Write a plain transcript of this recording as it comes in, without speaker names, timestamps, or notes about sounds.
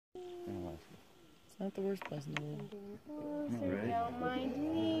Not the worst place in the world. Not really. Don't mind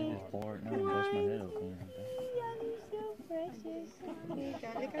me. Just bored. Now I bust my head open.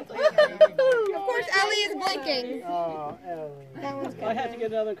 Of course, Ellie is blinking. Oh, Ellie. That one's good. I have to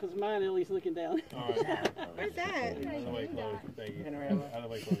get another because mine, Ellie's looking down. Where's that?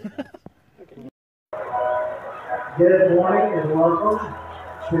 Okay. Good morning and welcome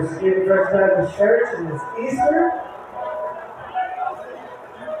to Deceitful Baptist Church, and it's Easter.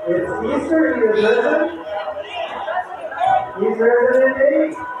 It's Easter, He is risen. He's risen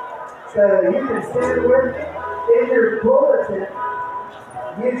indeed. So you can stand with me. In your bulletin,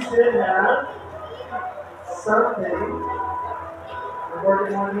 you should have something. I'm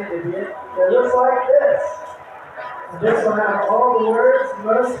working on it again. It looks like this. And this will have all the words.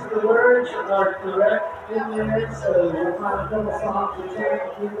 Most of the words are correct in it, so we'll find a couple songs to change a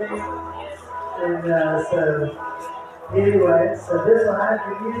few things. And anyway, so this will have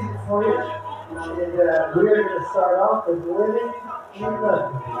the music for you. And we're going to start off with Living in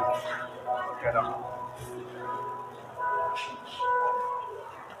Love.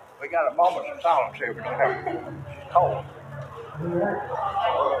 We got a moment of silence here. We don't have it. It's cold. All right.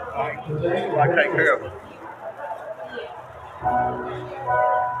 I take care of it.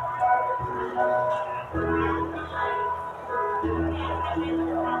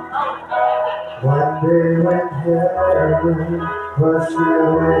 One day when heaven was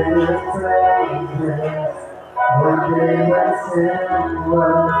filled with praises, one day when sin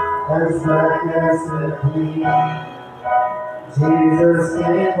was as black as the sea, Jesus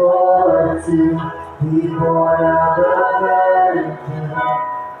came forth to be born of the virgin,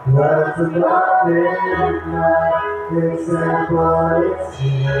 but to not midnight example is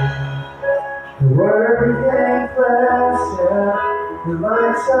here. The Word became flesh, the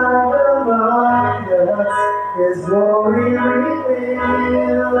light shine among us, His glory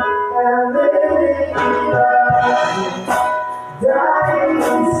revealed, and living in us, dying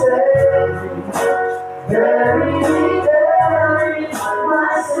saved, buried, my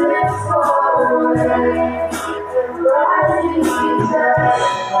sins fall away, and rising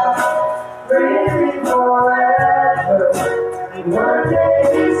justified, breathing forever, and one day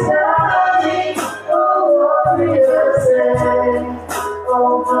He's coming, oh glorious day.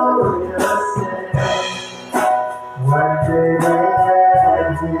 Oh, glorious day. One day the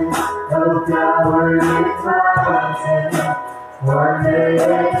of Calvary mountain. One day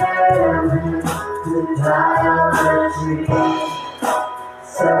heaven to die on the tree.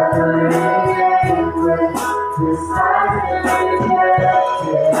 Suffering with despised and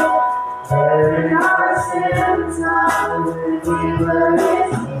rejected. Bearing our sins on the Redeemer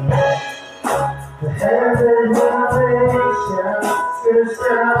is here. The heaven salvation stretched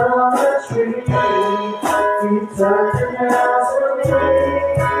out on the tree. He took the nails for me,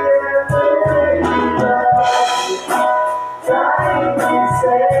 and living in love, dying and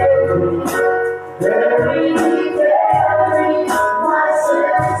saving, buried, my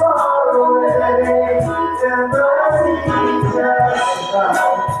sins far away, and rising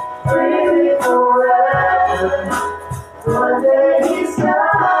justified, breathing forever. One day He's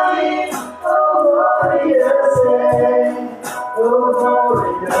coming. Oh, glorious day, oh,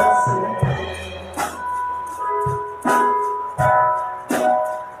 glorious day.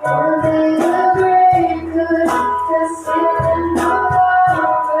 One day the grave could stand no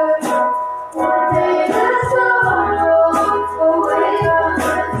longer. One day the sorrow away from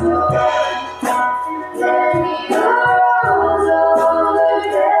the door. And then He arose over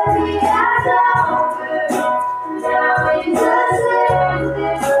death He had conquered. Now He's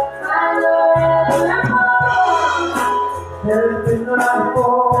ascended, my Lord evermore. Death did not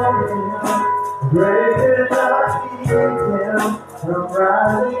hold Him, grave did not keep Him from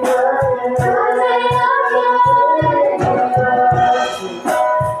rising again.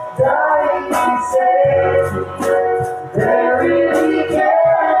 Dying He saved me, buried He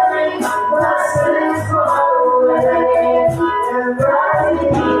carried my sins far away, and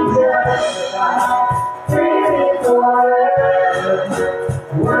rising He justified, breathing forever.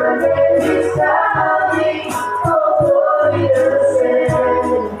 One day He's coming, oh glorious day,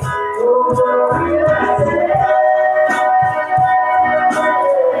 oh glorious day,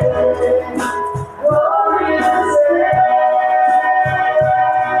 glorious day.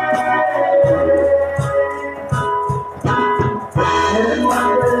 And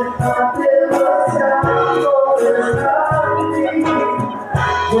one day the trumpet was sound for His coming.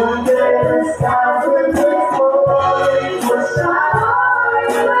 One day the skies with His glory will shine.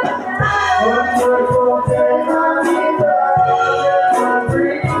 One joyful day on the earth will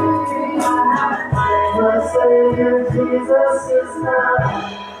bring my Savior Jesus is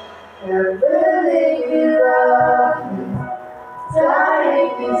mine, and living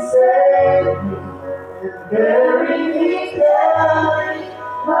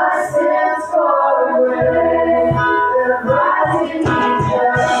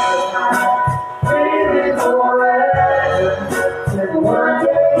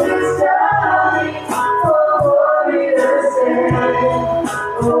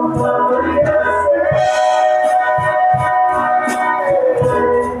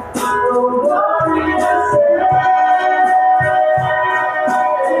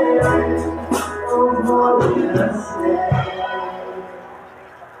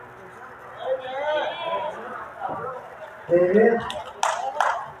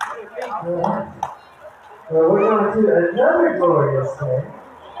Alright. Well, we're going to another glorious day.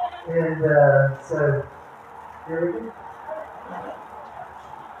 And so, here we go.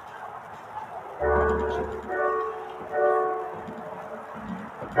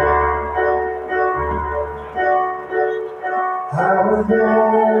 I was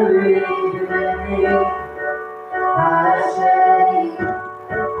buried beneath my shame.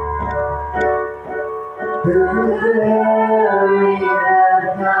 Through the very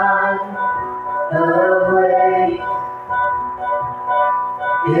time of wait,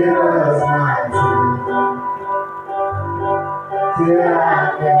 it was my tomb till I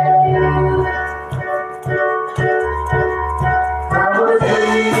came. I was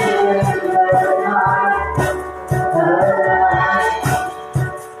breathing the night alive.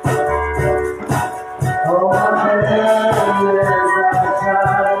 Oh, my head is a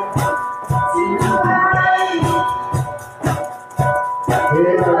child to hide.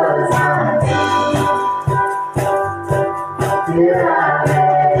 It was my tomb till I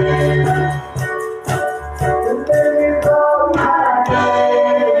came. And then you called my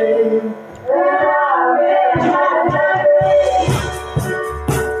name, and I ran my name.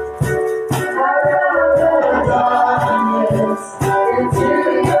 Out of the darkness into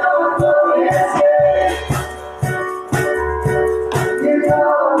your glorious day. You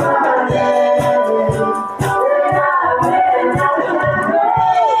called my name, and I ran my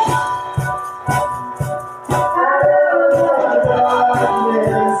name. Out of the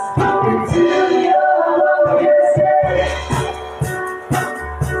darkness into your glorious day.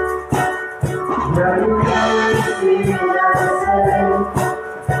 Now you can see myself,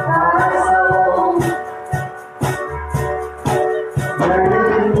 my soul,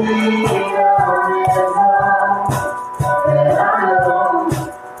 burning me on is all that I know.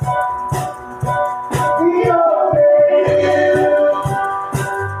 The obey you,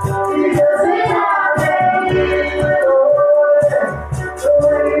 because in our name, Lord,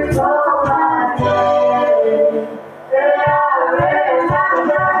 when you call my name, then I ran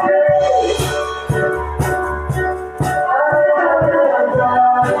my name. Out of the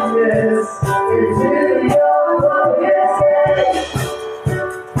darkness into your glorious day.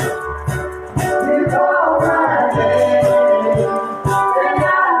 You call my name, and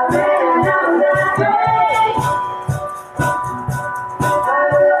I ran out that day.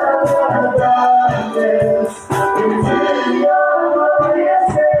 Out of the darkness into your glorious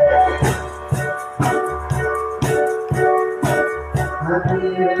day. I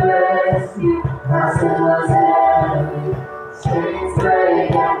needed rescue, my sin was heavy. Chains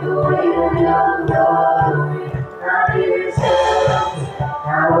break at the weight of your glory. I needed shelter,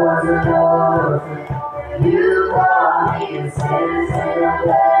 I was an orphan. You called me and said, instead of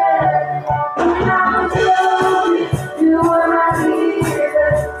heaven. When I was lonely, you were my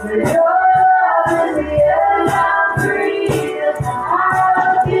leader. With your love is the air I'm breathing. I have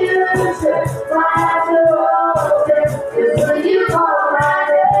a future, my eyes are open. It's when you call my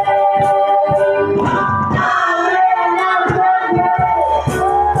name. I ran out of that day.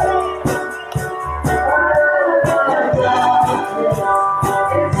 Out of the darkness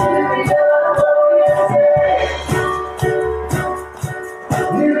into your glorious day.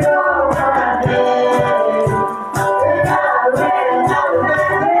 You call my name, and I ran out of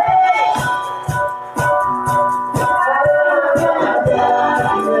that day. Out of the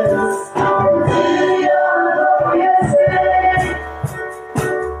darkness into your glorious day.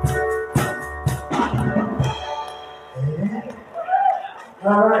 Amen.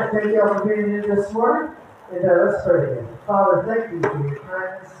 All right, thank you all for being here this morning. And let's pray again. Father, thank you for your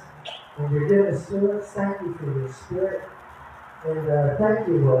kindness and your goodness to us. Thank you for your spirit. And thank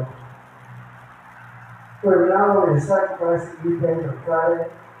you, Lord, for not only the sacrifice that you paid on Friday,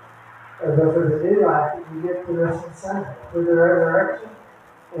 but for the new life that you give to us on Sunday, through the resurrection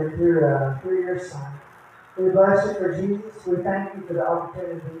and through your Son. We bless you for Jesus. We thank you for the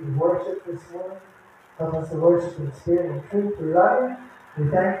opportunity to worship this morning. Help us to worship in spirit and truth. We love you. We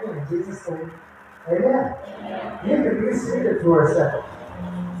thank you in Jesus' name. Amen. You can be seated for a second.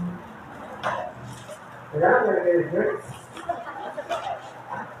 And I'm going to get a drink.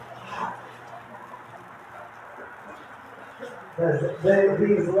 Because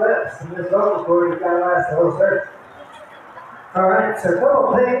these lips and this vocal cord, you've got to last the whole service. All right, so a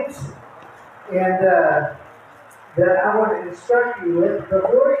couple things and that I want to instruct you with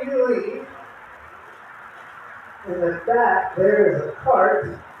before you leave. In the back, there is a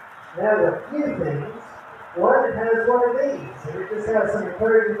cart that has a few things. One has one of these, and it just has some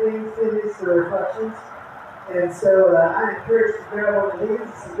encouraging things in these for reflections. And so I encourage you to grab one of these.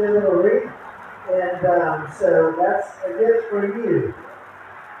 It's a good little read. And so that's a gift for you.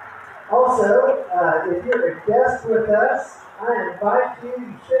 Also, if you're a guest with us, I invite you.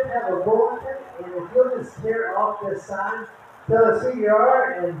 You should have a bulletin, and if you'll just tear off this sign, tell us who you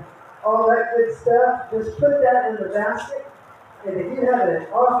are and all that good stuff. Just put that in the basket. And if you have an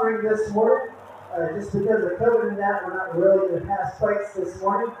offering this morning, just because of Coveting that, we're not really going to pass plates this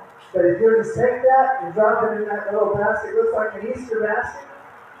morning. But if you'll just take that and drop it in that little basket, it looks like an Easter basket.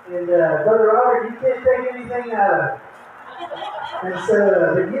 And Brother Robert, you can't take anything out of it. And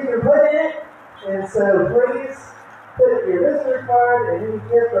so, but you can put it in. And so please put your visitor card and any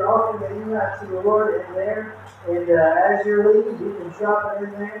gift or offering that you have to the Lord in there. And as you're leaving, you can drop it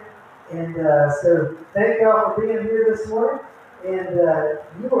in there. And so thank y'all for being here this morning. And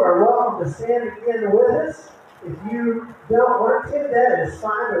you are welcome to stand again with us. If you don't want to, that is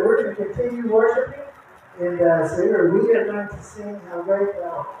fine, but we're going to continue worshiping. And so we are going to sing How Great Thou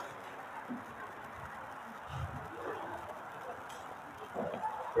Art.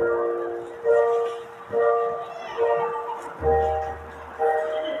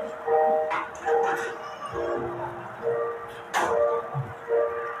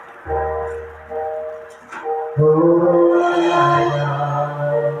 Oh, my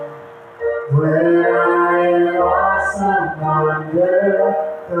God, where I am awesome wonder,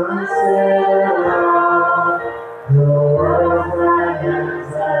 consider all the world my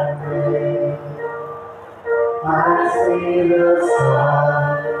hands have made. I see the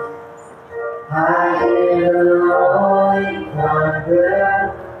stars, I hear the rolling thunder,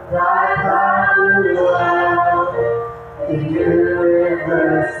 thy power throughout the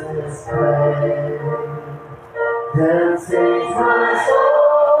universe displayed. Then sings my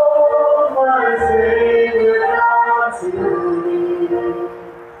soul, my Savior, unto thee.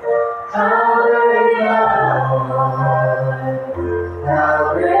 How great thou art, how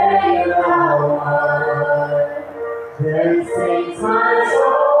great thou art. Then sings my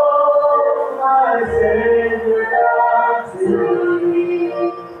soul, my Savior, unto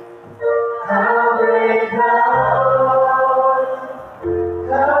thee. How great thou art,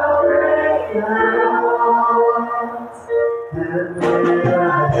 how great thou art. And when I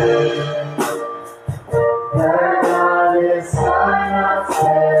hear that God is not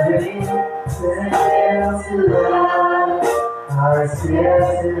sparing, send him to us, our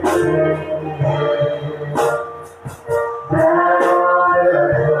spirits in pain. That on the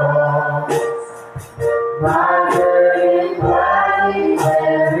cross, my burden gladly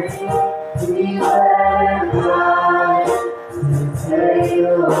bearing, he bled and died to take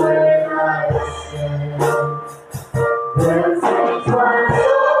away my sin. Then sings my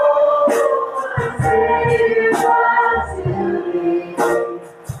soul, my Savior, unto thee.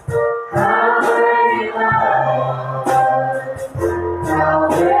 How great thou art, how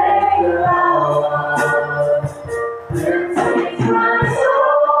great thou art. Then sings my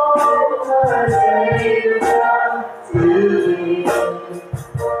soul, my Savior, unto thee.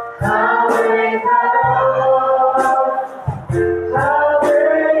 How great thou art, how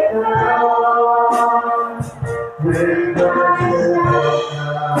great thou art. With virtue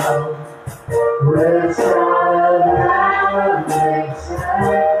of with sound of acclamation,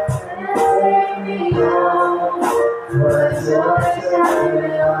 and take me home, with joy shall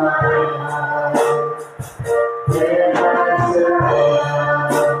fill my heart. With virtue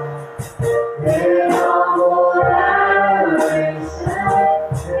of in humble adoration,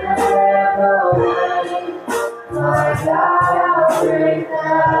 and ever away, my God, how great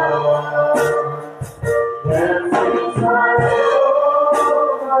thou art. Then sings my soul,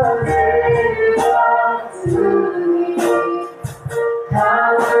 my Savior, unto thee. How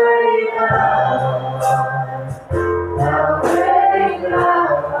great thou art, how great thou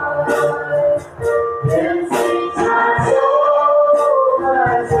art. Then sings my soul,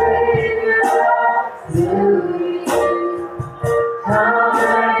 my Savior, unto thee. How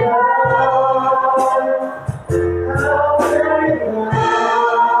great thou art, how great thou art.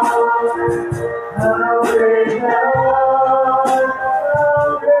 How great thou art,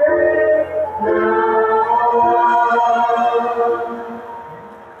 how great thou art.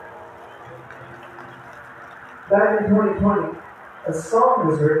 Back in 2020, a song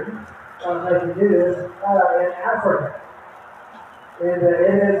was written, I don't know if you knew this, in Africa. And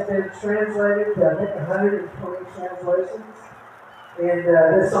it has been translated to, I think, 120 translations. And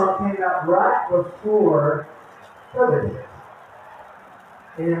this song came out right before COVID.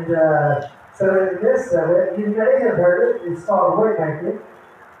 And so in the midst of it, you may have heard it, it's called Waymaker,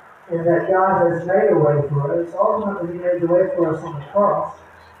 and that God has made a way for us. Ultimately, He made the way for us on the cross.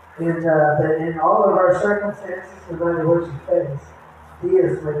 And that in all of our circumstances, no matter what you face, He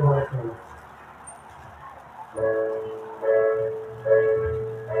has made a way for us.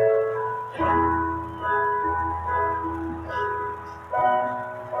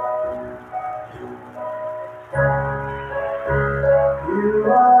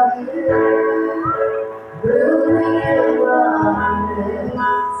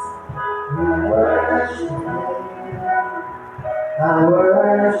 We worship you. I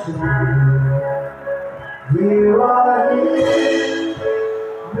worship you. You are here,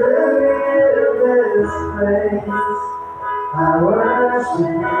 living in this place. I worship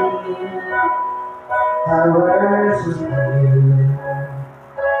you. I worship you.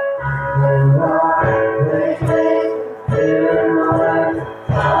 You are great, Lord.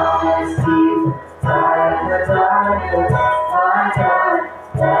 Always keep light in the darkness. My God,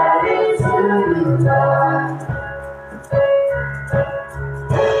 that is who you are.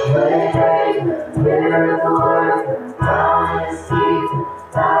 Great, miracle worker. Always keep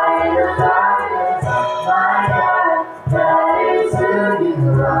light in the darkness. My God, that is who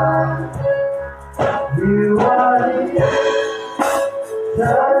you are. You are here,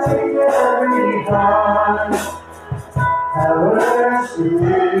 touching every heart. I worship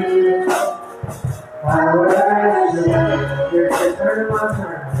you. I worship you. Here's turn my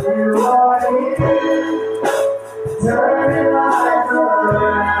turn. You are here, turning lives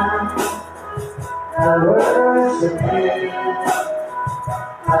around. I worship you.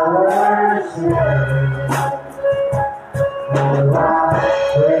 I worship you. You are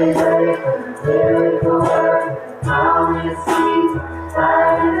great, miracle worker. Always keep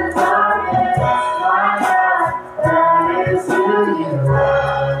light in the darkness. My God, that is who you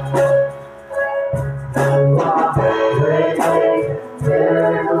are. You are great,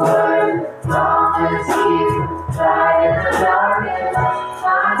 miracle worker. Always keep light in the darkness.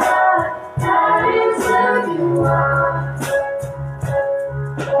 My God, that is who you are.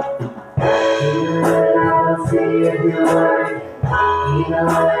 Even when I don't see it, you're working. Even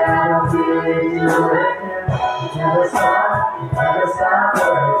when I don't feel it, you're working. You never stop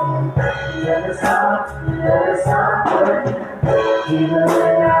working. You never stop working. Even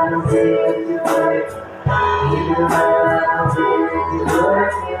when I don't see it, you're working. Even when I don't feel it, you're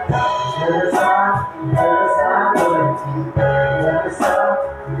working. You never stop working.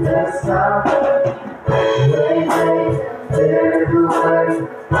 You never stop working. Wait, miracle worker.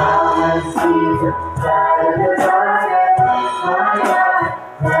 Always keep light in the darkness. My God,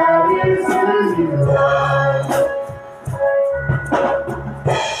 that is who you are.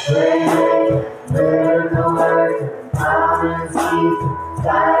 Great, miracle worker. Always keep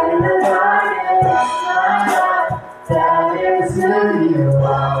light in the darkness. My God, that is who you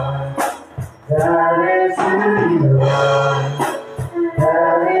are. That is who you are.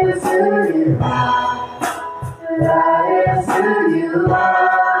 That is who you are. That is who you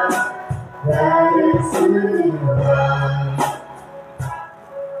are. That is who you are.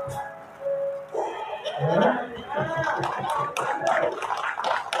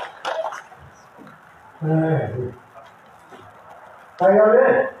 Alright. How y'all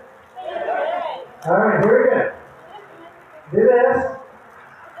doing? Alright, here we go. Do this.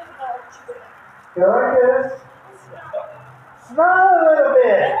 Go like this. Smile a little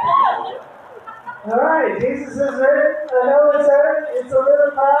bit. Alright, Jesus is risen. I know it's hurt. It's a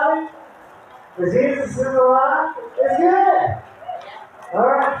little cloudy. But Jesus is alive. It's good.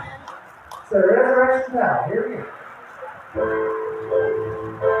 Alright. So resurrection now. Here we go.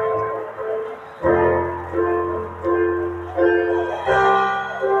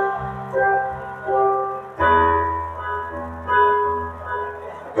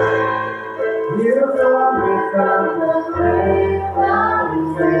 You brought me from the grave,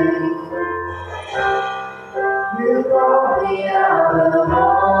 you brought me out of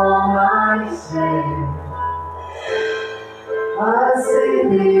all my shame. I see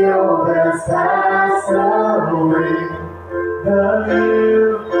the old has passed away, the new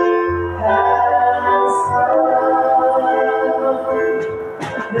has come.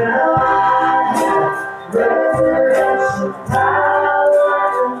 Now I have resurrection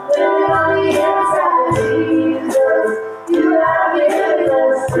power, living on the inside of Jesus. You have given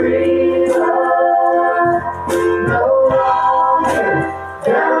us freedom. No longer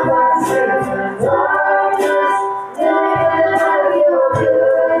down by sin and darkness, living out of your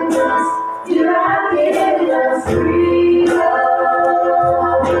goodness. You have given us freedom.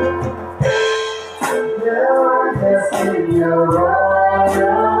 Now I'm just in your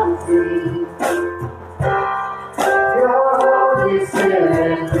royalty. Your Holy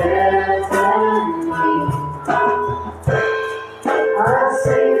Spirit lives in me. I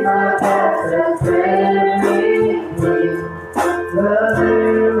see my path has been free. The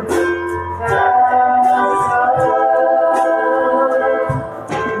new has come.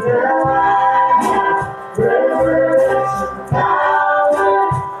 Now I have resurrection power,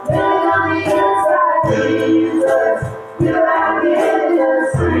 living on the inside, Jesus. You have given us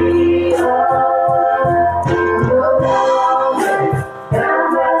freedom. No longer bound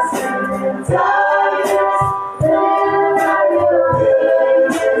by sin in darkness, living by your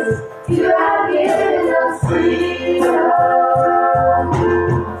goodness. You have given us freedom.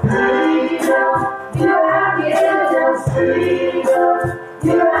 Freedom. You have given us freedom.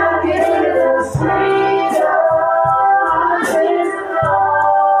 You have given us freedom. Praise the Lord.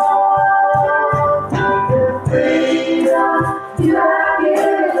 Freedom. You have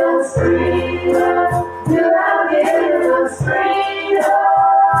given us freedom. You have given us freedom.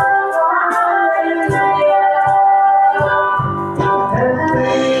 Hallelujah. And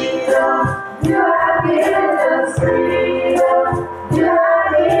freedom. You have given us freedom. You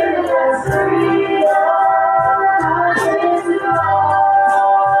have given us freedom. Praise the Lord.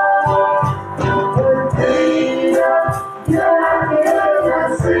 And freedom. You have given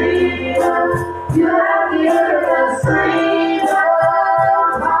us freedom. You have given us freedom.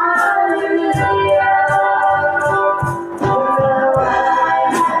 Hallelujah.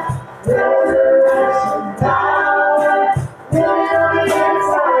 Resurrection power, living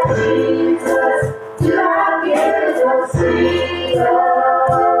inside Jesus. You have given us freedom.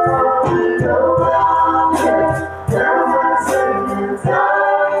 No longer bound by sin and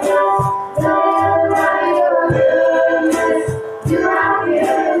darkness, living by your goodness. You have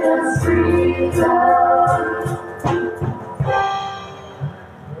given us freedom.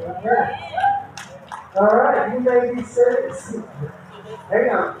 All right, you may be seated. Hang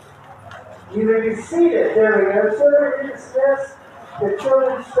on. You may be seated. There we go. Children, you dismiss. The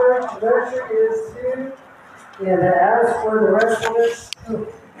children's church lecture is due. And as for the rest of us.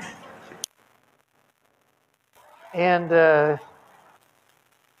 And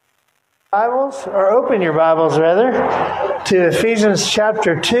Bibles, or open your Bibles rather, to Ephesians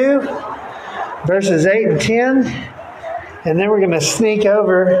chapter 2, verses 8 and 10. And then we're going to sneak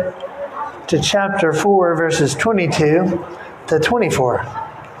over to chapter 4, verses 22 to 24.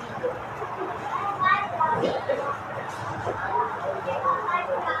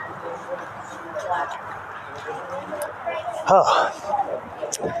 Oh,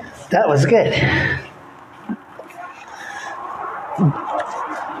 that was good.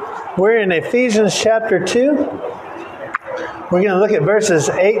 We're in Ephesians chapter 2. We're going to look at verses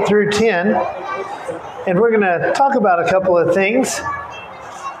 8 through 10. And we're going to talk about a couple of things.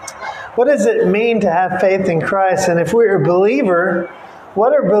 What does it mean to have faith in Christ? And if we're a believer,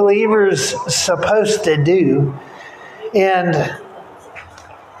 what are believers supposed to do? And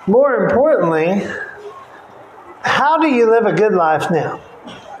more importantly, how do you live a good life now?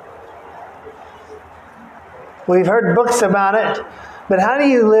 We've heard books about it, but how do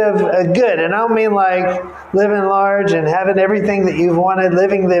you live a good? And I don't mean like living large and having everything that you've wanted,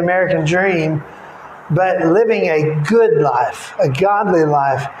 living the American dream, but living a good life, a godly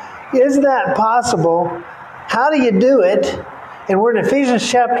life. Is that possible? How do you do it? And we're in Ephesians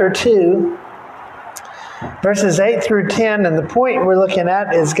chapter 2, verses 8 through 10, and the point we're looking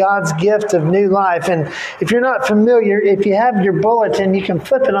at is God's gift of new life. And if you're not familiar, if you have your bulletin, you can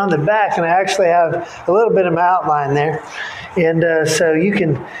flip it on the back, and I actually have a little bit of my outline there. And so you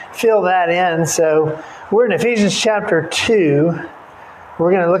can fill that in. So we're in Ephesians chapter 2.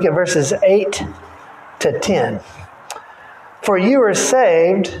 We're going to look at verses 8 to 10. For you are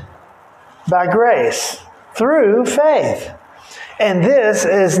saved by grace through faith. And this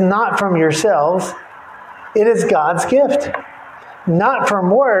is not from yourselves. It is God's gift, not from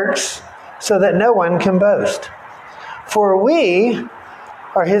works, so that no one can boast. For we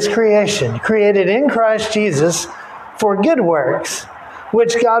are His creation, created in Christ Jesus for good works,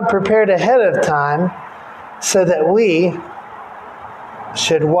 which God prepared ahead of time so that we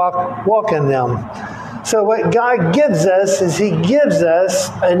should walk in them. So what God gives us is He gives us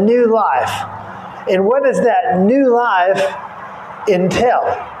a new life. And what does that new life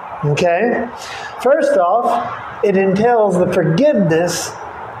entail? Okay? First off, it entails the forgiveness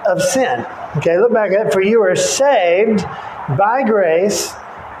of sin. Okay, look back at it. For you are saved by grace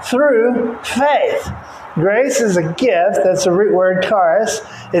through faith. Grace is a gift. That's the root word charis.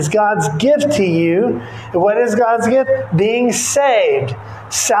 It's God's gift to you. And what is God's gift? Being saved.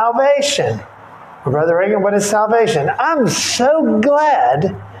 Salvation. Brother Reagan, what is salvation? I'm so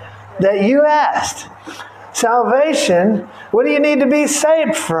glad that you asked. Salvation, what do you need to be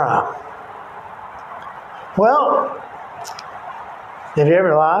saved from? Well, have you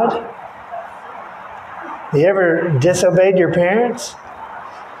ever lied? Have you ever disobeyed your parents?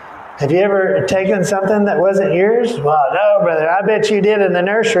 Have you ever taken something that wasn't yours? Well, no, brother, I bet you did in the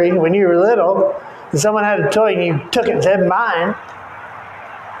nursery when you were little. And someone had a toy and you took it and said, mine.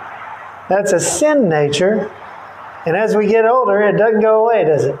 That's a sin nature. And as we get older, it doesn't go away,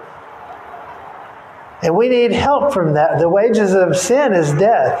 does it? And we need help from that. The wages of sin is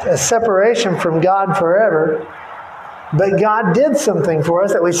death, a separation from God forever. But God did something for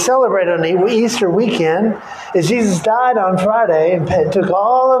us that we celebrate on Easter weekend. Is Jesus died on Friday and took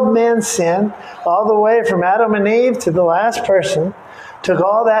all of man's sin, all the way from Adam and Eve to the last person, took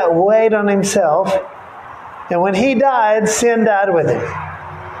all that weight on himself. And when he died, sin died with him.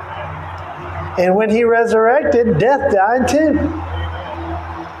 And when he resurrected, death died too.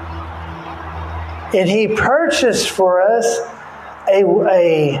 And he purchased for us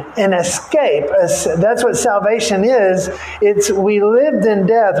an escape. That's what salvation is. We lived in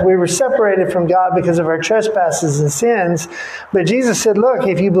death. We were separated from God because of our trespasses and sins. But Jesus said, look,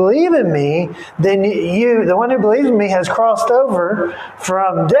 if you believe in me, then the one who believes in me has crossed over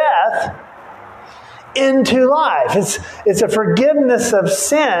from death into life. It's a forgiveness of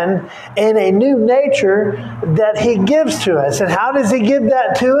sin and a new nature that he gives to us. And how does he give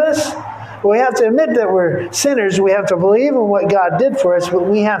that to us? We have to admit that we're sinners. We have to believe in what God did for us, but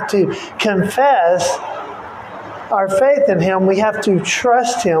we have to confess our faith in him. We have to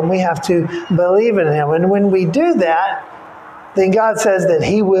trust him. We have to believe in him. And when we do that, then God says that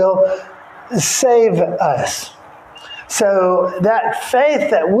he will save us. So that faith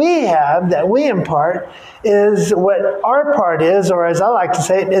that we have, that we impart, is what our part is, or as I like to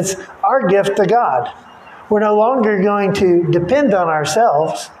say it, it's our gift to God. We're no longer going to depend on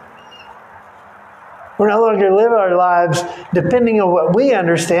ourselves. We're no longer live our lives depending on what we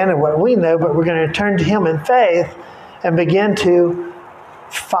understand and what we know, but we're going to turn to him in faith and begin to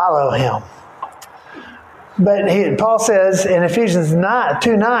follow him. But Paul says in Ephesians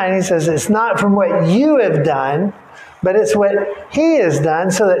 2:9, he says, it's not from what you have done, but it's what he has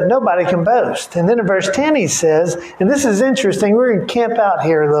done so that nobody can boast. And then in verse 10 he says, and this is interesting, we're going to camp out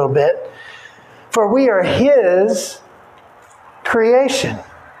here a little bit, for we are his creation.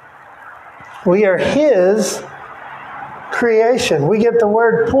 We are his creation. We get the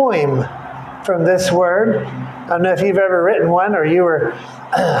word poem from this word. I don't know if you've ever written one or you were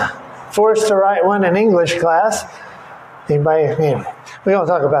forced to write one in English class. Anybody? We don't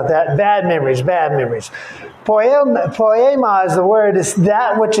talk about that. Bad memories. Poema is the word. It's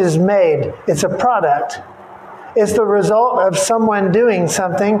that which is made. It's a product. It's the result of someone doing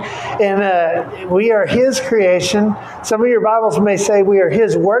something. And we are his creation. Some of your Bibles may say we are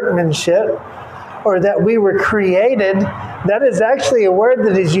his workmanship, or that we were created. That is actually a word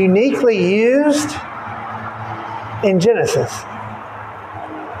that is uniquely used in Genesis.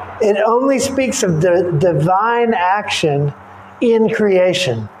 It only speaks of the divine action in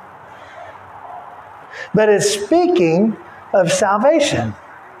creation. But it's speaking of salvation.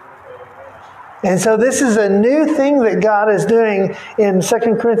 And so this is a new thing that God is doing in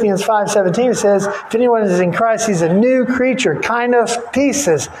 2 Corinthians 5:17. It says, if anyone is in Christ, he's a new creature. Kainos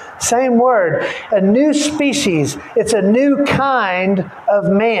pieces, same word. A new species. It's a new kind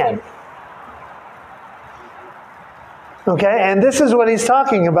of man. Okay, and this is what he's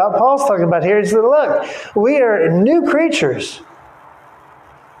talking about. Paul's talking about here. He said, look, we are new creatures.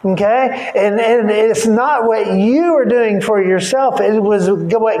 Okay? And it's not what you are doing for yourself. It was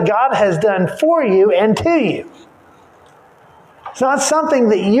what God has done for you and to you. It's not something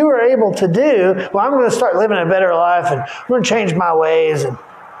that you are able to do. Well, I'm going to start living a better life and I'm going to change my ways.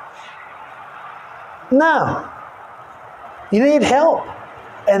 No. You need help.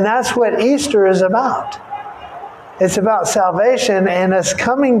 And that's what Easter is about. It's about salvation and us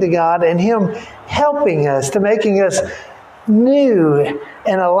coming to God and him helping us, to making us new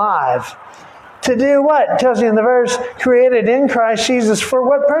and alive. To do what? It tells you in the verse, created in Christ Jesus for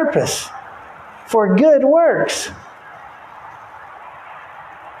what purpose? For good works.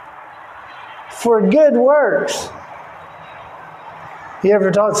 For good works. You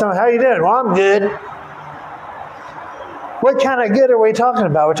ever talk to someone, how you doing? Well, I'm good. What kind of good are we talking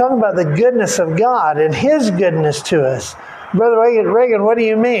about? We're talking about the goodness of God and his goodness to us. Brother Reagan, what do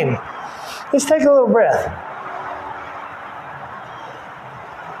you mean? Let's take a little breath.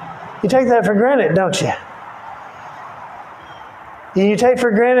 You take that for granted, don't you? You take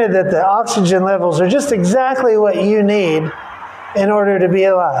for granted that the oxygen levels are just exactly what you need in order to be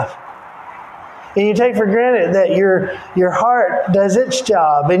alive. And you take for granted that your heart does its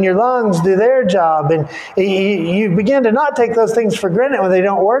job and your lungs do their job. And you begin to not take those things for granted when they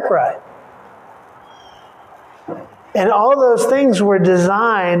don't work right. And all those things were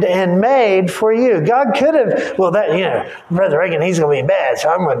designed and made for you. God could have, Brother Reagan, he's going to be bad, so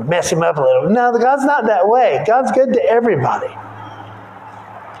I'm going to mess him up a little. No, God's not that way. God's good to everybody.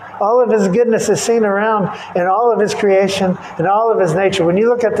 All of his goodness is seen around in all of his creation and all of his nature. When you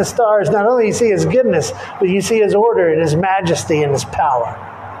look at the stars, not only you see his goodness, but you see his order and his majesty and his power.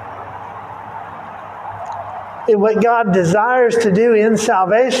 what God desires to do in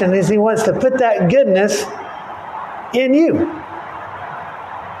salvation is He wants to put that goodness in you.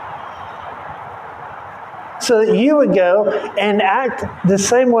 So that you would go and act the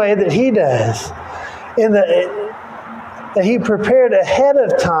same way that He does. That He prepared ahead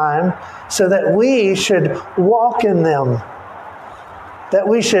of time so that we should walk in them. That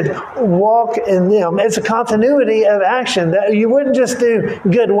we should walk in them. It's a continuity of action. That you wouldn't just do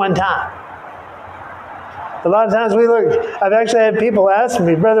good one time. A lot of times I've actually had people ask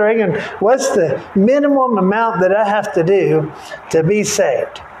me, Brother Reagan, what's the minimum amount that I have to do to be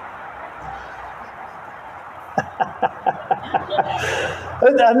saved?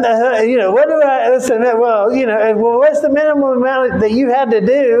 What do I submit? Well, what's the minimum amount that you had to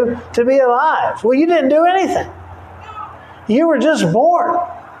do to be alive? Well, you didn't do anything. You were just born.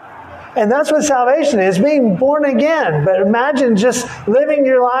 And that's what salvation is, being born again. But imagine just living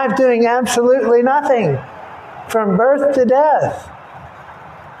your life doing absolutely nothing from birth to death.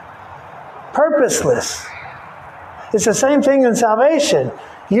 Purposeless. It's the same thing in salvation.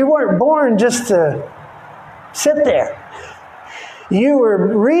 You weren't born just to sit there. You were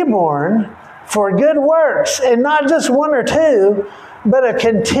reborn for good works, and not just one or two, but a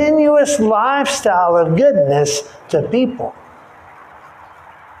continuous lifestyle of goodness to people.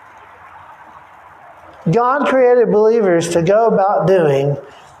 God created believers to go about doing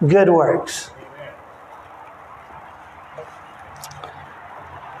good works.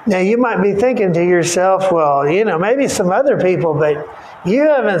 Now, you might be thinking to yourself, well, maybe some other people, but you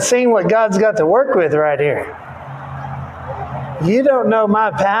haven't seen what God's got to work with right here. You don't know my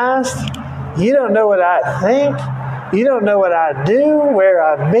past. You don't know what I think. You don't know what I do, where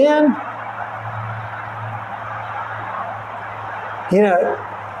I've been.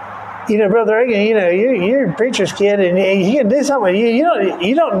 Brother Reagan, you're a preacher's kid, and he can do something. You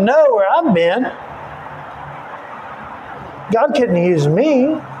don't know where I've been. God couldn't use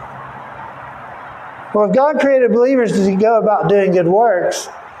me. Well, if God created believers to go about doing good works,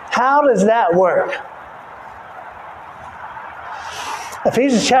 how does that work?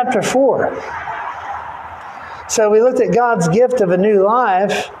 Ephesians chapter 4. So we looked at God's gift of a new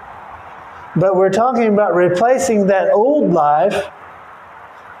life, but we're talking about replacing that old life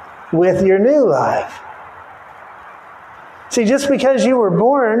with your new life. See, just because you were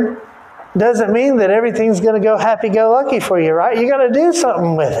born doesn't mean that everything's going to go happy-go-lucky for you, right? You got to do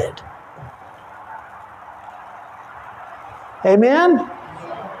something with it. Amen?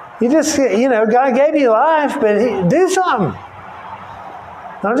 You just, God gave you life, but do something.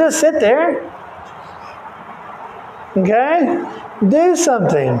 Don't just sit there. Okay? Do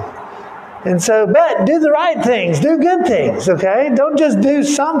something. And so, but do the right things. Do good things, okay? Don't just do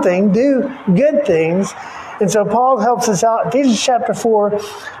something. Do good things. And so Paul helps us out. Ephesians chapter 4,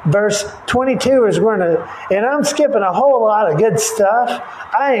 verse 22 is going to, and I'm skipping a whole lot of good stuff.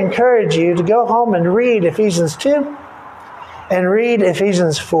 I encourage you to go home and read Ephesians 2 and read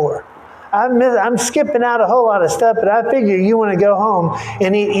Ephesians 4. I'm skipping out a whole lot of stuff, but I figure you want to go home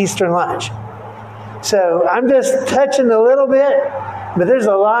and eat Eastern lunch. So I'm just touching a little bit, but there's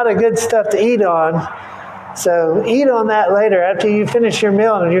a lot of good stuff to eat on. So eat on that later after you finish your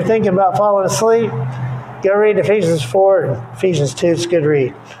meal and you're thinking about falling asleep. Go read Ephesians 4 and Ephesians 2. It's a good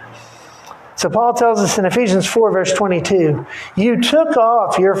read. So Paul tells us in Ephesians 4, verse 22, you took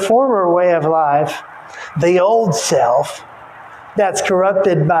off your former way of life, the old self, that's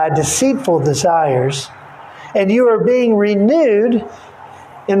corrupted by deceitful desires, and you are being renewed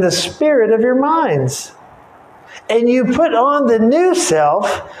in the spirit of your minds. And you put on the new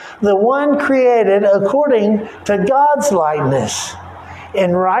self, the one created according to God's likeness,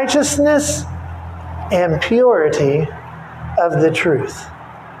 in righteousness and purity of the truth.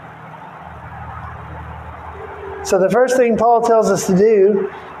 So the first thing Paul tells us to do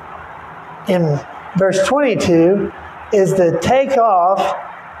in verse 22 is to take off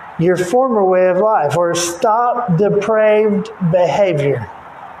your former way of life, or stop depraved behavior.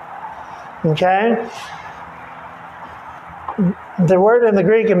 Okay? The word in the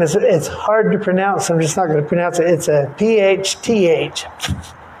Greek, and it's hard to pronounce, so I'm just not going to pronounce it. It's a PHTH.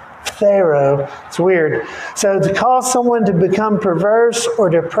 Pharaoh. It's weird. So to cause someone to become perverse or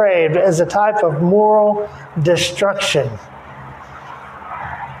depraved as a type of moral destruction.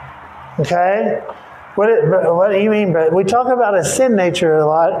 Okay? What do you mean? But we talk about a sin nature a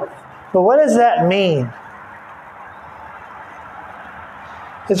lot, but what does that mean?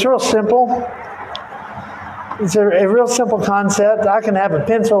 It's real simple. It's a real simple concept. I can have a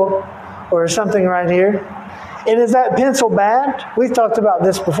pencil or something right here. And is that pencil bad? We've talked about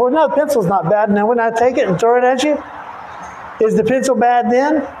this before. No, the pencil's not bad. Now, when I take it and throw it at you, is the pencil bad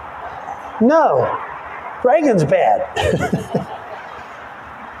then? No. Reagan's bad.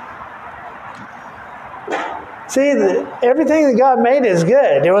 See, everything that God made is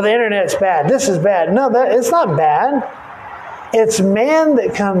good. Well, the internet's bad. This is bad. No, it's not bad. It's man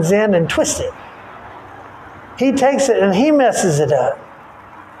that comes in and twists it. He takes it and he messes it up.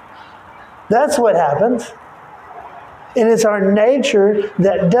 That's what happens. And it's our nature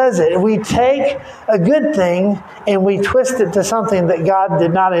that does it. We take a good thing and we twist it to something that God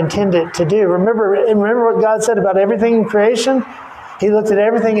did not intend it to do. Remember what God said about everything in creation? He looked at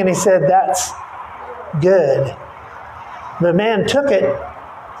everything and he said, that's good. But man took it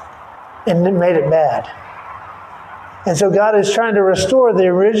and made it bad. And so God is trying to restore the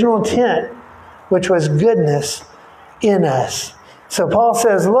original intent, which was goodness in us. So Paul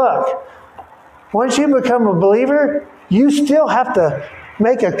says, look, once you become a believer, you still have to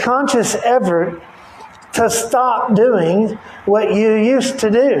make a conscious effort to stop doing what you used to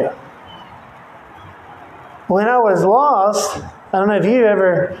do. When I was lost, I don't know if you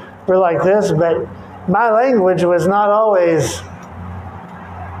ever were like this, but my language was not always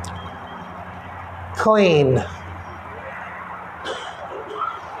clean.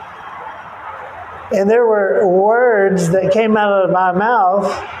 And there were words that came out of my mouth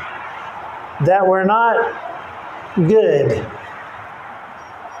that were not good.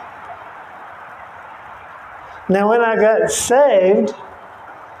 Now, when I got saved,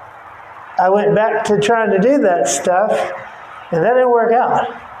 I went back to trying to do that stuff, and that didn't work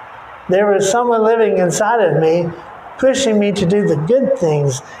out. There was someone living inside of me pushing me to do the good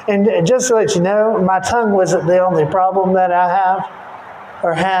things. And just to let you know, my tongue wasn't the only problem that I have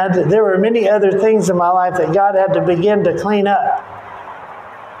or had. There were many other things in my life that God had to begin to clean up.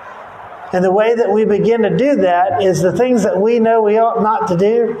 And the way that we begin to do that is the things that we know we ought not to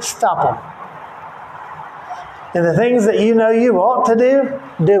do, stop them. And the things that you know you ought to do,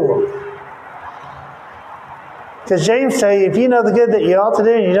 do them. Because James tells you, if you know the good that you ought to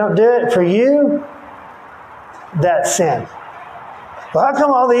do and you don't do it for you, that's sin. Well, how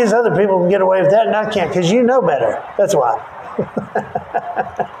come all these other people can get away with that and I can't? Because you know better. That's why.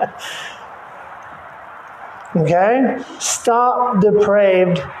 Okay? Stop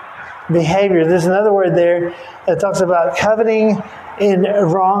depraved behavior. There's another word there that talks about coveting in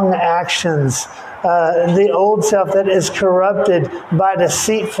wrong actions. The old self that is corrupted by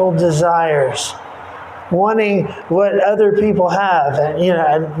deceitful desires. Wanting what other people have.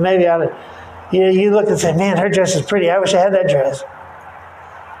 And, maybe you look and say, man, her dress is pretty. I wish I had that dress.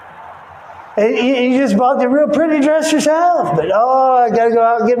 And you just bought the real pretty dress yourself. But, I got to go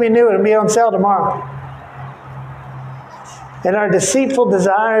out and get me a new one. It'll be on sale tomorrow. And our deceitful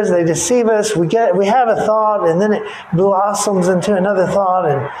desires, they deceive us. We have a thought, and then it blossoms into another thought.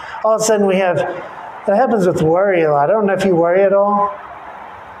 And all of a sudden that happens with worry a lot. I don't know if you worry at all.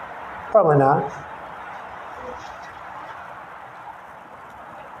 Probably not.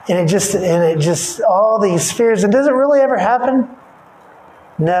 And it just all these fears. And does it really ever happen?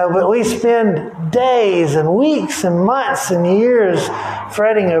 No, but we spend days and weeks and months and years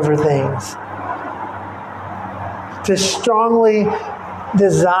fretting over things. To strongly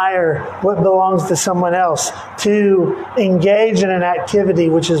desire what belongs to someone else. To engage in an activity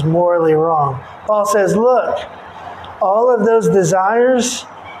which is morally wrong. Paul says, look, all of those desires,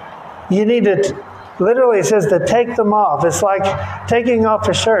 you need to... Literally, it says to take them off. It's like taking off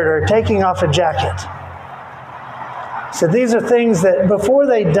a shirt or taking off a jacket. So these are things that before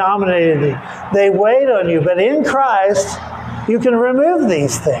they dominated you, they weighed on you. But in Christ, you can remove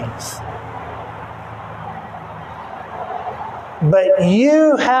these things. But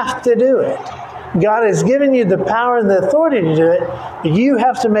you have to do it. God has given you the power and the authority to do it. But you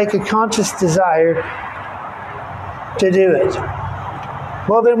have to make a conscious desire to do it.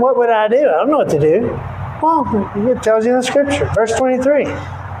 Well, then what would I do? I don't know what to do. Well, it tells you in the scripture. Verse 23.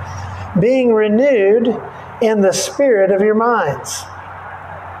 Being renewed in the spirit of your minds.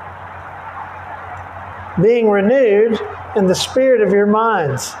 Being renewed in the spirit of your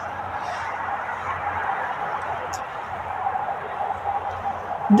minds.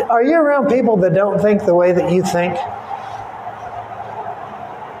 Are you around people that don't think the way that you think?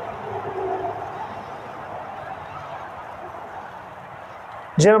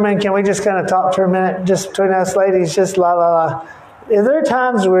 Gentlemen, can we just kind of talk for a minute? Just between us ladies, just la la la. Is there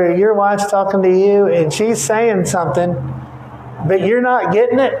times where your wife's talking to you and she's saying something, but you're not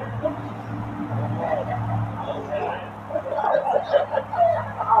getting it?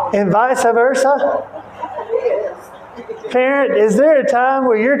 And vice versa? Parent, is there a time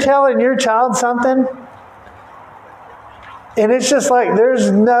where you're telling your child something and it's just like there's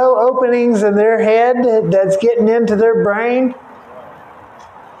no openings in their head that's getting into their brain?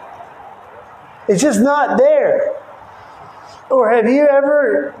 It's just not there. Or have you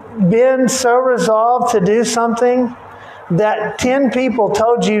ever been so resolved to do something that 10 people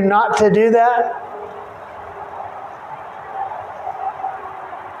told you not to do that?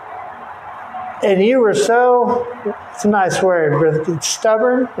 And you were so, it's a nice word, but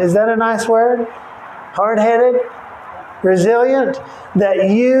stubborn, is that a nice word? Hard-headed, resilient, that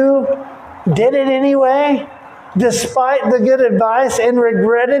you did it anyway, despite the good advice, and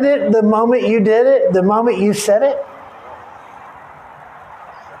regretted it the moment you did it, the moment you said it?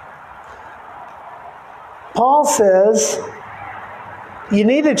 Paul says, you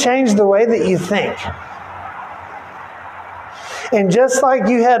need to change the way that you think. And just like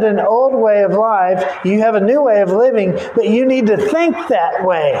you had an old way of life, you have a new way of living, but you need to think that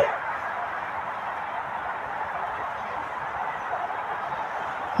way.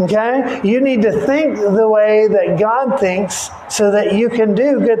 Okay? You need to think the way that God thinks so that you can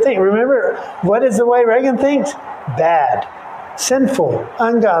do good things. Remember, what is the way Reagan thinks? Bad. Sinful,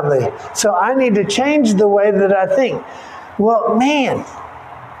 ungodly. So I need to change the way that I think. Well, man,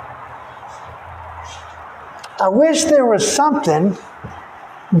 I wish there was something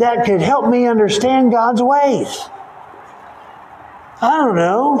that could help me understand God's ways. I don't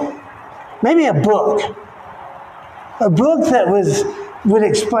know. Maybe a book. A book that would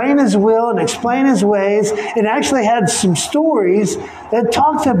explain His will and explain His ways, and actually had some stories that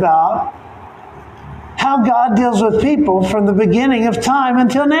talked about how God deals with people from the beginning of time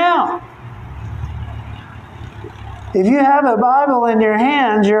until now. If you have a Bible in your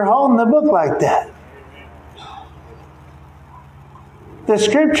hands, you're holding the book like that. The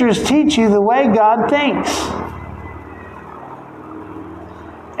Scriptures teach you the way God thinks.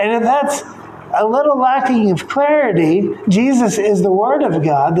 And if that's a little lacking of clarity, Jesus is the Word of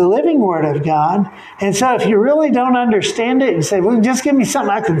God, the living Word of God. And so if you really don't understand it, you say, well, just give me something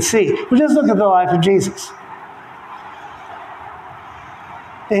I can see. Well, just look at the life of Jesus.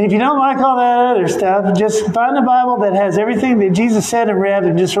 And if you don't like all that other stuff, just find a Bible that has everything that Jesus said and read,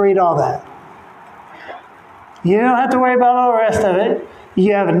 and just read all that. You don't have to worry about all the rest of it.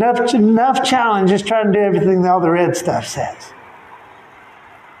 You have enough challenge just trying to do everything that all the red stuff says.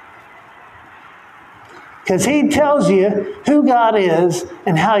 Because He tells you who God is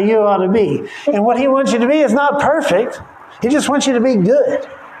and how you ought to be. And what He wants you to be is not perfect. He just wants you to be good.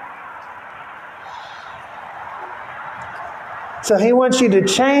 So He wants you to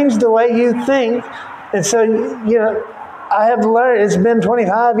change the way you think. And so, I have learned, it's been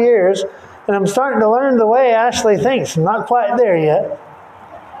 25 years, and I'm starting to learn the way Ashley thinks. I'm not quite there yet.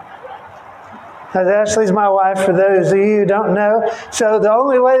 Ashley's my wife, for those of you who don't know. So the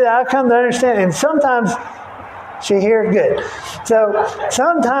only way that I come to understand, and sometimes she hears good. So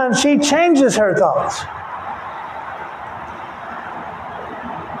sometimes she changes her thoughts.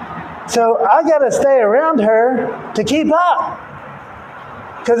 So I got to stay around her to keep up.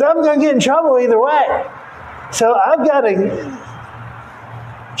 Because I'm going to get in trouble either way. So I've got to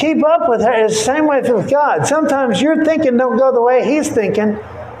keep up with her. It's the same way with God. Sometimes your thinking don't go the way He's thinking,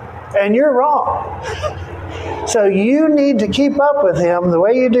 and you're wrong. So you need to keep up with Him. The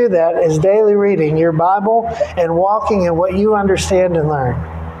way you do that is daily reading your Bible and walking in what you understand and learn.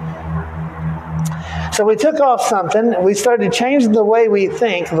 So we took off something. We started changing the way we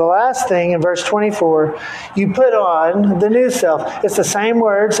think. The last thing in verse 24, you put on the new self. It's the same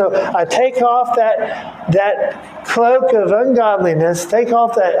word. So I take off that cloak of ungodliness, take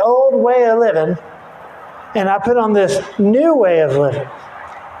off that old way of living, and I put on this new way of living.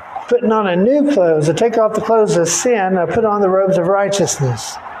 Putting on a new clothes. I take off the clothes of sin. I put on the robes of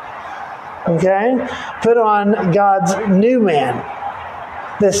righteousness. Okay? Put on God's new man.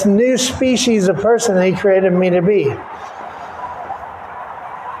 This new species of person that He created me to be.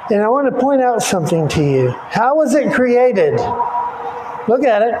 And I want to point out something to you. How was it created? Look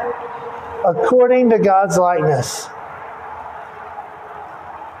at it. According to God's likeness.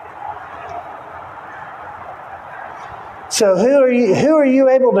 So who are you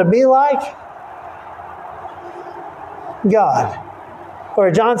able to be like? God. Or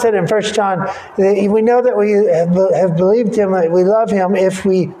John said in 1 John, we know that we have believed Him, that we love Him if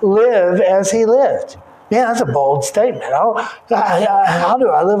we live as He lived. Man, that's a bold statement. How do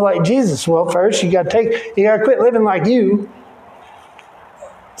I live like Jesus? Well, first you got to quit living like you.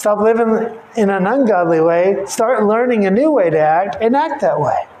 Stop living in an ungodly way. Start learning a new way to act and act that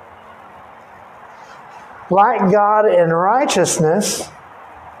way. Like God in righteousness,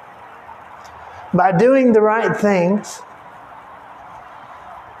 by doing the right things,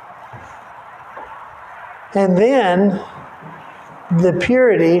 and then the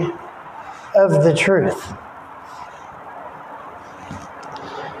purity of the truth.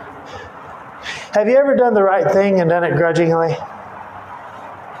 Have you ever done the right thing and done it grudgingly?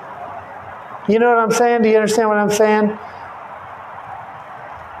 You know what I'm saying? Do you understand what I'm saying?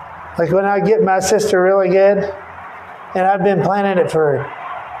 Like when I get my sister really good, and I've been planning it for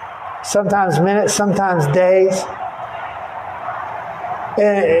sometimes minutes, sometimes days.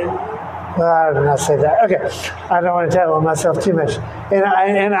 Well, I did not say that. Okay. I don't want to tell on myself too much. And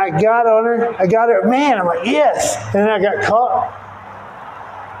I got on her. I got her. Man, I'm like, yes. And then I got caught.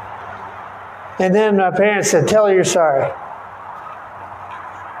 And then my parents said, tell her you're sorry.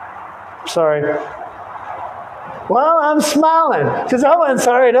 Sorry. Well, I'm smiling because I wasn't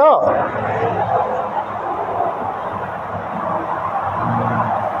sorry at all.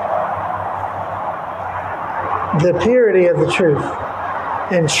 The purity of the truth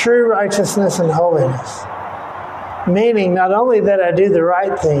and true righteousness and holiness. Meaning not only that I do the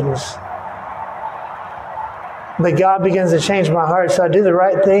right things, but God begins to change my heart so I do the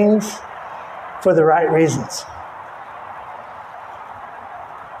right things for the right reasons.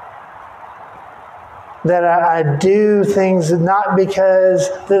 That I do things not because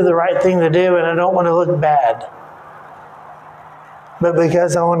they're the right thing to do and I don't want to look bad, but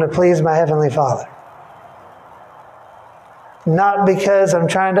because I want to please my Heavenly Father. Not because I'm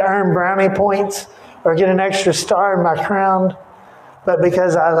trying to earn brownie points or get an extra star in my crown, but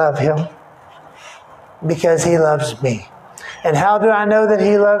because I love Him. Because He loves me. And how do I know that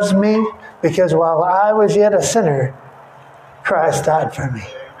He loves me? Because while I was yet a sinner, Christ died for me.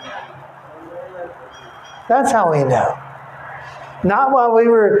 That's how we know. Not while we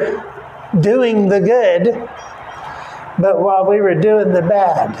were doing the good, but while we were doing the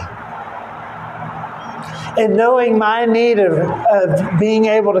bad. And knowing my need of being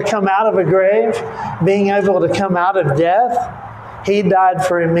able to come out of a grave, being able to come out of death, He died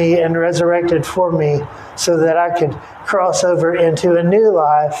for me and resurrected for me so that I could cross over into a new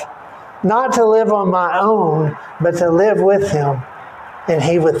life, not to live on my own, but to live with Him and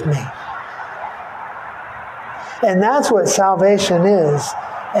He with me. And that's what salvation is.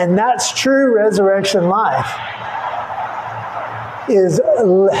 And that's true resurrection life. Is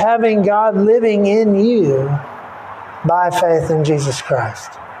having God living in you by faith in Jesus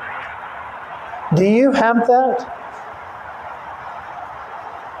Christ. Do you have that?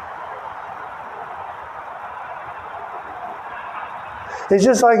 It's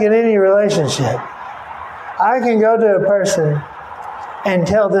just like in any relationship. I can go to a person and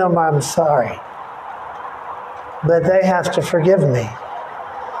tell them I'm sorry, but they have to forgive me.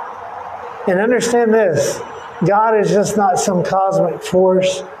 And understand this. God is just not some cosmic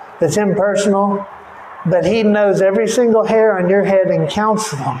force that's impersonal, but He knows every single hair on your head and counts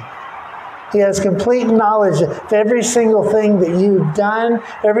them. He has complete knowledge of every single thing that you've done,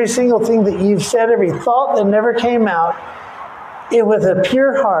 every single thing that you've said, every thought that never came out. And with a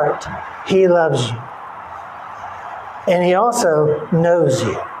pure heart, He loves you. And He also knows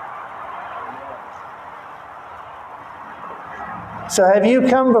you. So have you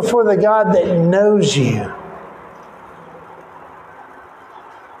come before the God that knows you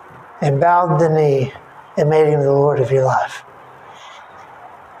and bowed the knee and made Him the Lord of your life?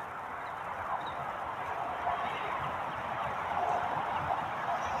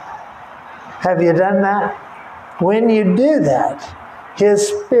 Have you done that? When you do that, His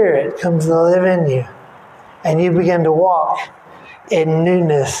Spirit comes to live in you and you begin to walk in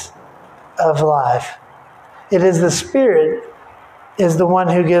newness of life. It is the Spirit is the one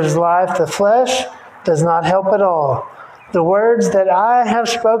who gives life. The flesh does not help at all. The words that I have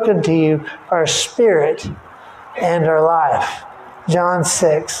spoken to you are spirit and are life. John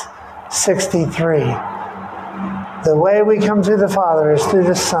 6:63. The way we come to the Father is through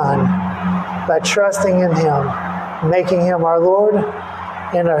the Son, by trusting in Him, making Him our Lord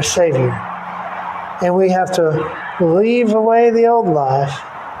and our Savior. And we have to leave away the old life,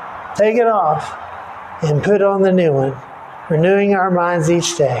 take it off, and put on the new one, renewing our minds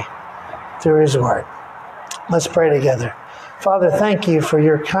each day through His Word. Let's pray together. Father, thank You for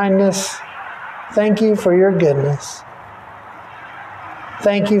Your kindness. Thank You for Your goodness.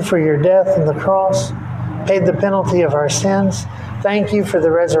 Thank You for Your death on the cross, paid the penalty of our sins. Thank You for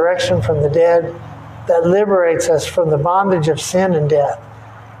the resurrection from the dead that liberates us from the bondage of sin and death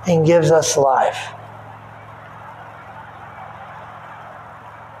and gives us life.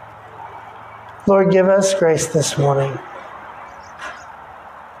 Lord, give us grace this morning.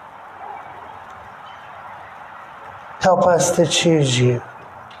 Help us to choose You.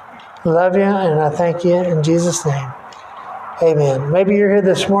 Love You, and I thank You in Jesus' name. Amen. Maybe you're here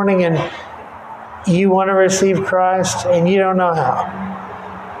this morning and you want to receive Christ and you don't know how.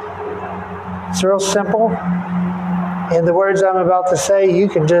 It's real simple. And the words I'm about to say, you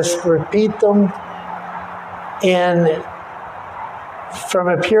can just repeat them from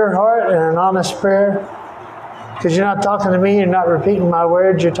a pure heart and an honest prayer. Because you're not talking to me, you're not repeating my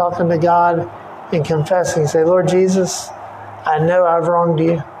words, you're talking to God and confessing. Say, Lord Jesus, I know I've wronged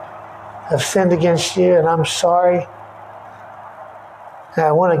you. I've sinned against you, and I'm sorry. And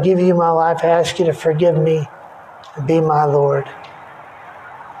I want to give you my life. I ask you to forgive me and be my Lord.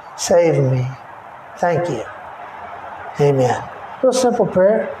 Save me. Thank you. Amen. Real simple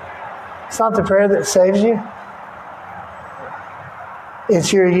prayer. It's not the prayer that saves you.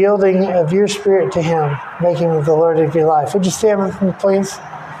 It's your yielding of your spirit to Him, making Him the Lord of your life. Would you stand with me, please?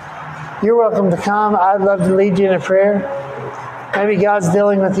 You're welcome to come. I'd love to lead you in a prayer. Maybe God's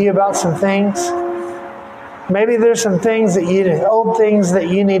dealing with you about some things. Maybe there's some things old things that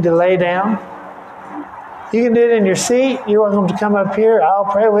you need to lay down. You can do it in your seat. You're welcome to come up here. I'll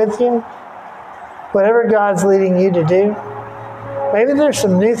pray with you. Whatever God's leading you to do. Maybe there's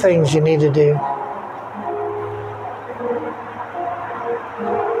some new things you need to do.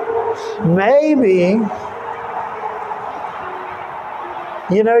 Maybe,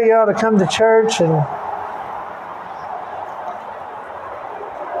 you ought to come to church and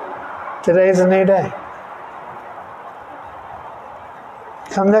today's a new day.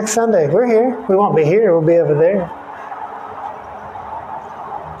 Come next Sunday. We're here. We won't be here. We'll be over there.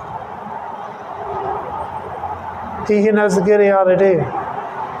 He who knows the good he ought to do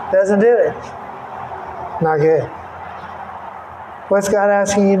doesn't do it. Not good. What's God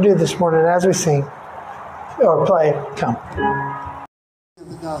asking you to do this morning as we sing or play? Come.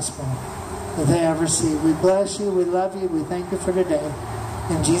 The gospel that they have received. We bless you. We love you. We thank you for today.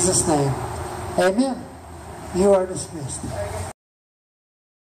 In Jesus' name. Amen. You are dismissed.